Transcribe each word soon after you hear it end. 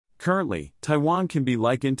Currently, Taiwan can be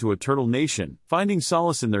likened to a turtle nation, finding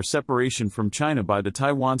solace in their separation from China by the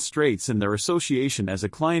Taiwan Straits and their association as a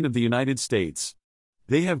client of the United States.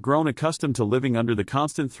 They have grown accustomed to living under the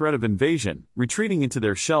constant threat of invasion, retreating into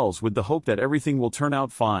their shells with the hope that everything will turn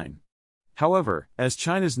out fine. However, as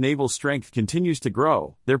China's naval strength continues to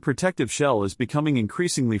grow, their protective shell is becoming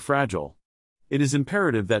increasingly fragile. It is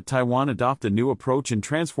imperative that Taiwan adopt a new approach and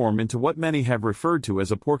transform into what many have referred to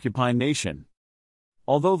as a porcupine nation.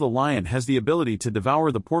 Although the lion has the ability to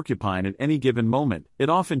devour the porcupine at any given moment, it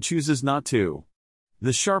often chooses not to.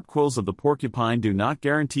 The sharp quills of the porcupine do not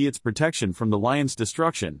guarantee its protection from the lion's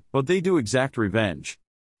destruction, but they do exact revenge.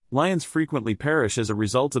 Lions frequently perish as a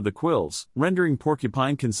result of the quills, rendering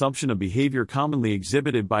porcupine consumption a behavior commonly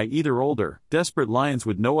exhibited by either older, desperate lions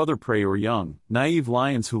with no other prey or young, naive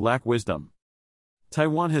lions who lack wisdom.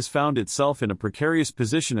 Taiwan has found itself in a precarious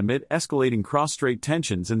position amid escalating cross-strait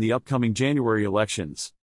tensions in the upcoming January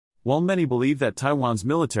elections. While many believe that Taiwan's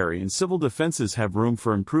military and civil defenses have room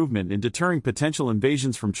for improvement in deterring potential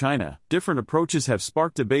invasions from China, different approaches have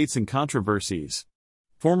sparked debates and controversies.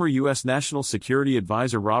 Former U.S. National Security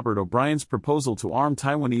Advisor Robert O'Brien's proposal to arm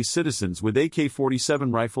Taiwanese citizens with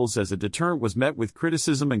AK-47 rifles as a deterrent was met with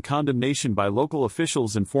criticism and condemnation by local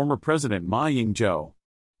officials and former President Ma Ying-jeou.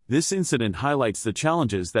 This incident highlights the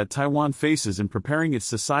challenges that Taiwan faces in preparing its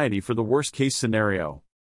society for the worst-case scenario.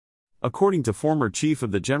 According to former Chief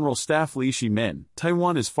of the General Staff Li Shimin,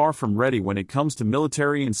 Taiwan is far from ready when it comes to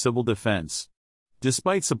military and civil defense.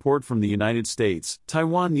 Despite support from the United States,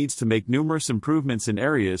 Taiwan needs to make numerous improvements in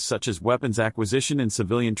areas such as weapons acquisition and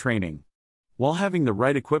civilian training. While having the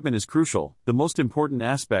right equipment is crucial, the most important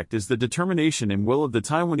aspect is the determination and will of the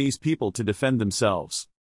Taiwanese people to defend themselves.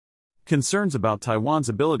 Concerns about Taiwan's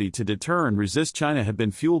ability to deter and resist China have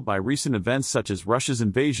been fueled by recent events such as Russia's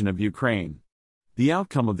invasion of Ukraine. The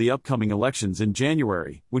outcome of the upcoming elections in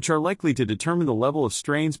January, which are likely to determine the level of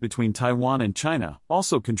strains between Taiwan and China,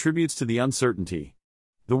 also contributes to the uncertainty.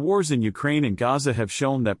 The wars in Ukraine and Gaza have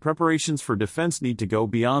shown that preparations for defense need to go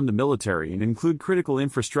beyond the military and include critical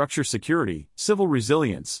infrastructure security, civil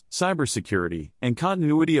resilience, cybersecurity, and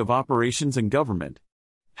continuity of operations and government.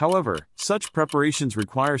 However, such preparations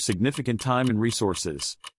require significant time and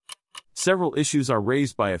resources. Several issues are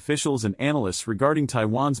raised by officials and analysts regarding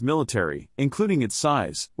Taiwan's military, including its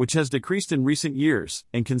size, which has decreased in recent years,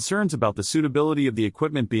 and concerns about the suitability of the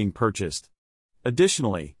equipment being purchased.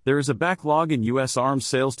 Additionally, there is a backlog in U.S. arms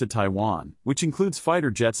sales to Taiwan, which includes fighter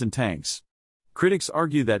jets and tanks. Critics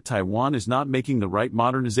argue that Taiwan is not making the right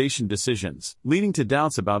modernization decisions, leading to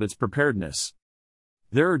doubts about its preparedness.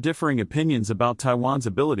 There are differing opinions about Taiwan's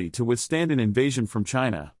ability to withstand an invasion from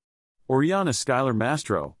China. Oriana Schuyler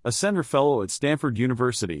Mastro, a Center Fellow at Stanford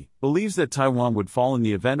University, believes that Taiwan would fall in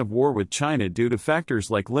the event of war with China due to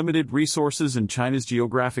factors like limited resources and China's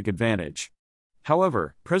geographic advantage.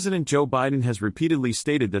 However, President Joe Biden has repeatedly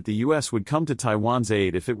stated that the U.S. would come to Taiwan's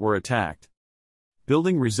aid if it were attacked.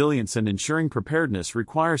 Building resilience and ensuring preparedness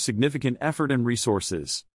require significant effort and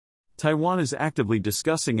resources. Taiwan is actively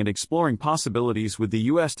discussing and exploring possibilities with the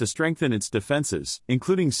U.S. to strengthen its defenses,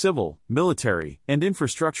 including civil, military, and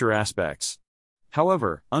infrastructure aspects.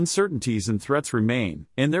 However, uncertainties and threats remain,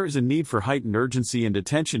 and there is a need for heightened urgency and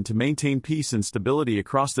attention to maintain peace and stability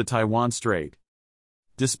across the Taiwan Strait.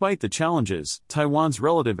 Despite the challenges, Taiwan's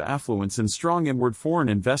relative affluence and strong inward foreign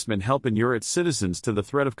investment help inure its citizens to the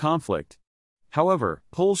threat of conflict. However,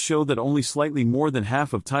 polls show that only slightly more than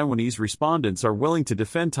half of Taiwanese respondents are willing to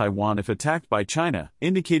defend Taiwan if attacked by China,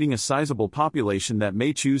 indicating a sizable population that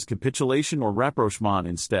may choose capitulation or rapprochement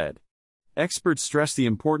instead. Experts stress the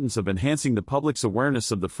importance of enhancing the public's awareness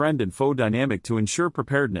of the friend and foe dynamic to ensure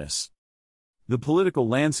preparedness. The political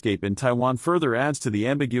landscape in Taiwan further adds to the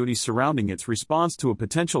ambiguity surrounding its response to a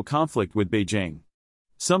potential conflict with Beijing.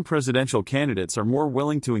 Some presidential candidates are more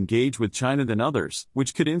willing to engage with China than others,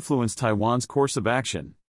 which could influence Taiwan's course of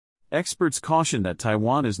action. Experts caution that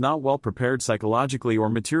Taiwan is not well prepared psychologically or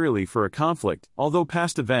materially for a conflict, although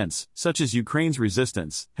past events, such as Ukraine's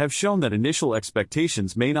resistance, have shown that initial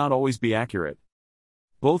expectations may not always be accurate.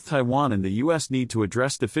 Both Taiwan and the U.S. need to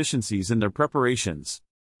address deficiencies in their preparations.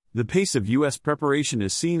 The pace of U.S. preparation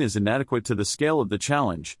is seen as inadequate to the scale of the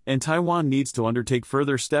challenge, and Taiwan needs to undertake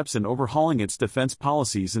further steps in overhauling its defense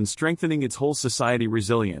policies and strengthening its whole society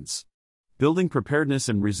resilience. Building preparedness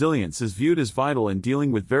and resilience is viewed as vital in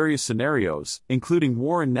dealing with various scenarios, including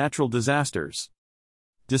war and natural disasters.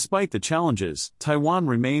 Despite the challenges, Taiwan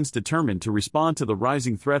remains determined to respond to the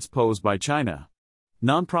rising threats posed by China.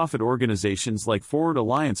 Nonprofit organizations like Forward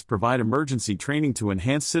Alliance provide emergency training to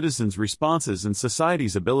enhance citizens' responses and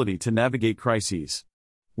society's ability to navigate crises.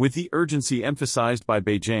 With the urgency emphasized by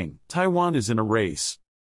Beijing, Taiwan is in a race.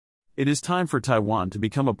 It is time for Taiwan to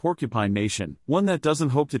become a porcupine nation, one that doesn't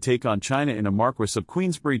hope to take on China in a Marquis of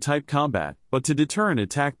Queensberry-type combat, but to deter an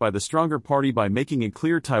attack by the stronger party by making it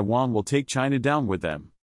clear Taiwan will take China down with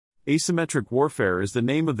them. Asymmetric warfare is the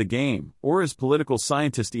name of the game, or as political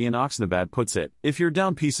scientist Ian Oxenabad puts it, if you're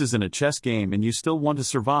down pieces in a chess game and you still want to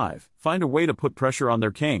survive, find a way to put pressure on their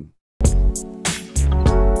king.